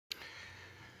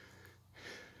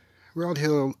We're out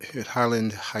here at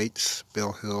Highland Heights,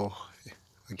 Bell Hill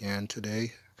again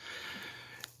today.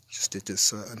 Just did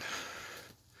this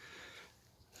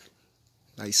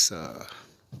nice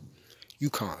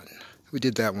Yukon. We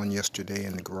did that one yesterday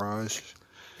in the garage.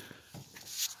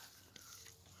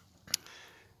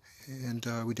 And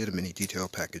we did a mini detail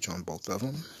package on both of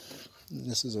them. And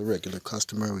this is a regular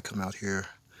customer. We come out here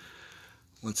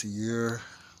once a year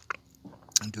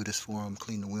and do this for them,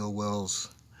 clean the wheel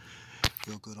wells,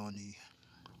 feel good on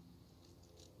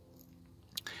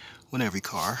every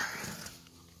car.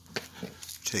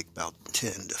 Take about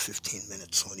 10 to 15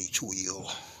 minutes on each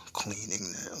wheel,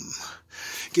 cleaning them,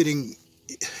 getting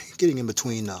in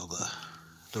between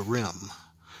the rim,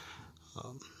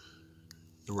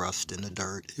 the rust and the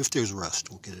dirt. If there's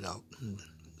rust, we'll get it out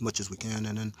as much as we can.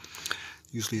 And then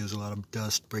usually there's a lot of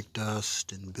dust, brake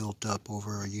dust, and built up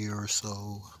over a year or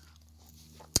so.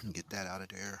 And get that out of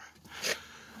there.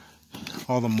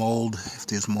 All the mold, if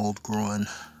there's mold growing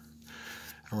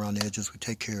around the edges, we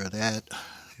take care of that.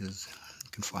 Because you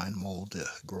can find mold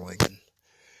growing in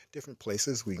different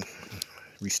places. We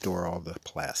restore all the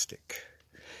plastic,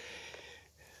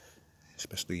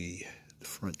 especially the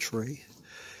front tray,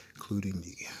 including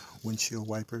the windshield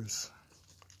wipers.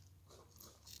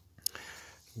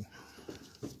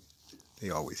 They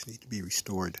always need to be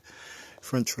restored.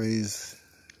 Front trays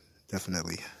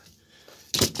definitely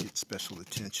get special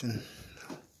attention.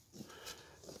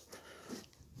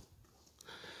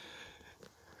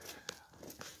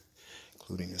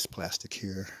 Including this plastic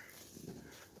here.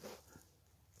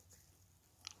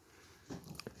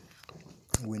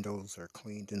 Windows are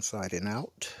cleaned inside and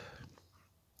out.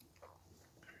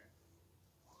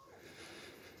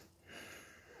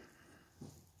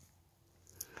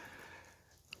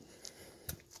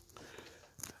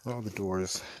 All the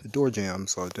door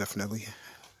jambs are definitely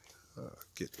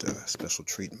get special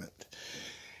treatment.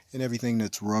 And everything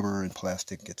that's rubber and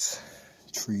plastic gets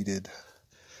treated.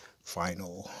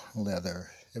 Vinyl, leather,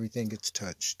 everything gets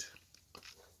touched.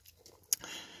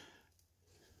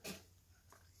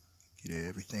 Get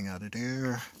everything out of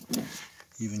there,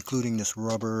 even including this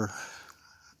rubber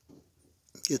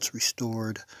gets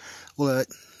restored. Well,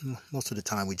 most of the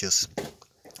time we just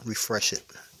refresh it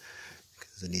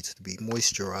because it needs to be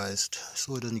moisturized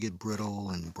so it doesn't get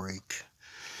brittle and break.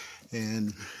 And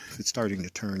if it's starting to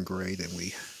turn gray, then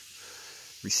we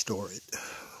restore it.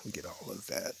 We get all of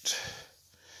that.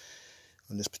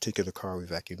 On this particular car, we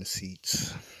vacuum the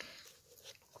seats.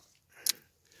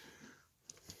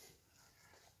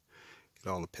 Get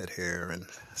all the pet hair and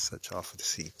such off of the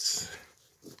seats.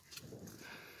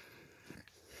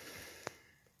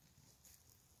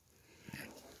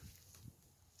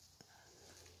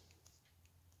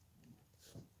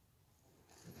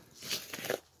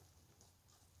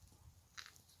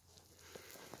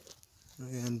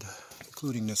 And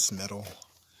including this metal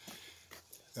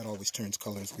that always turns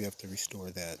colors, we have to restore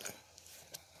that.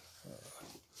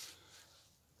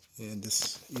 And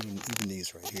this, even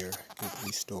these right here, get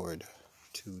restored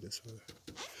to this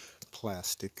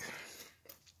plastic.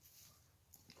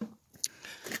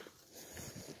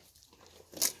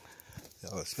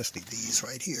 Especially these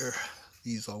right here.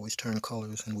 These always turn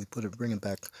colors, and we bring it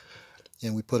back,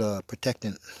 and we put a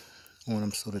protectant on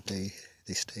them so that they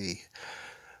stay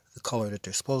the color that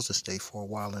they're supposed to stay for a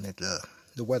while, and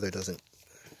the weather doesn't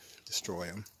destroy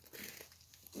them.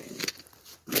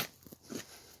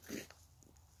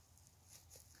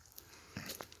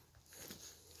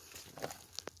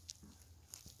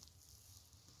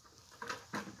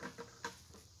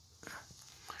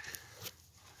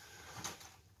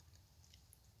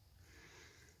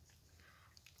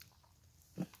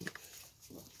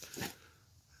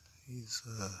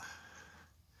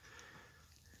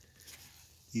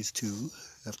 These two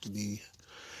have to be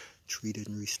treated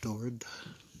and restored.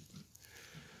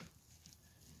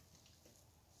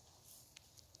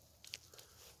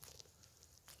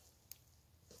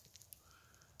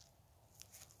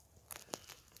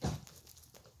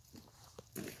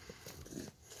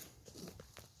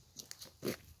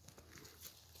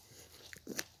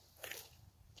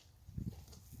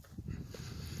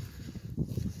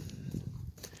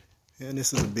 And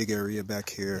this is a big area back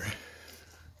here.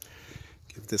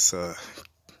 Give this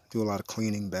do a lot of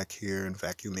cleaning back here and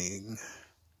vacuuming.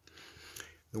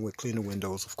 Then we'll clean the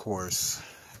windows, of course.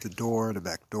 The door, the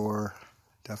back door,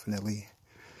 definitely.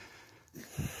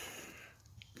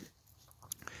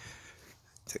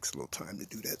 Takes a little time to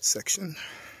do that section.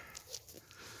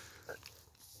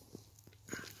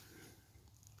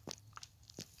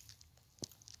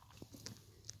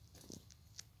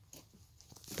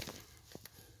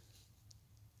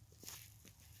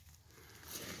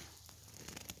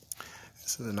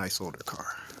 This is a nice older car.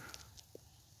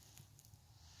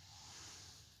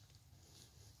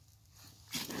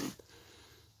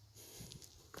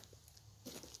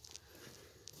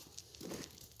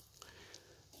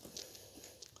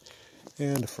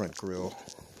 And the front grille,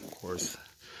 of course,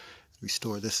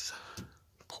 restore this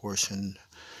portion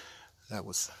that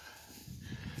was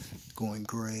going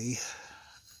gray,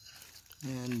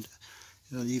 and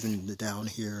even the down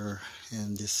here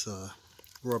and this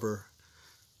rubber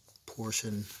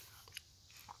portion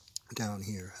down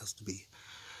here has to be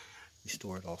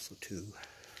restored also too.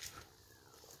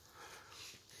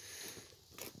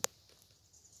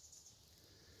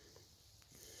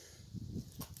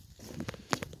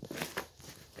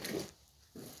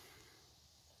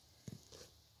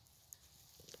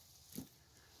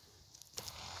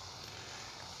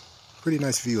 Pretty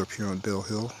nice view up here on Bell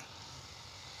Hill.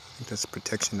 I think that's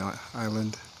Protection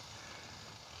Island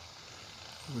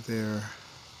over there.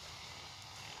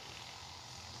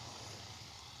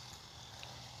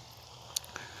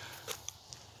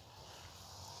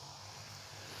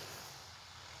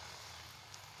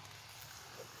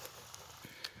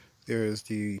 There is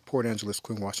the Port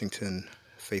Angeles-Sequim, Washington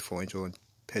Faithful Angel and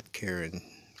Pet Care and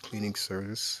Cleaning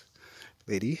Service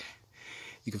lady.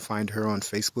 You can find her on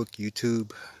Facebook,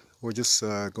 YouTube, or just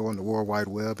go on the World Wide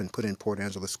Web and put in Port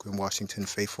Angeles-Sequim, Washington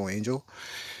Faithful Angel.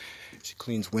 She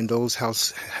cleans windows,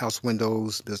 house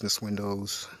windows, business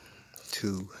windows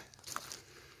too.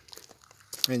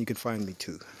 And you can find me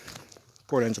too.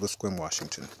 Port Angeles-Sequim,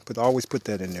 Washington. But always put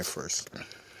that in there first.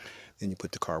 Then you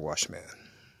put the car wash man.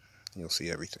 You'll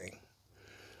see everything.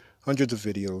 Hundreds of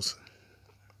videos,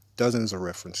 dozens of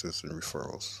references and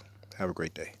referrals. Have a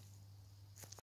great day.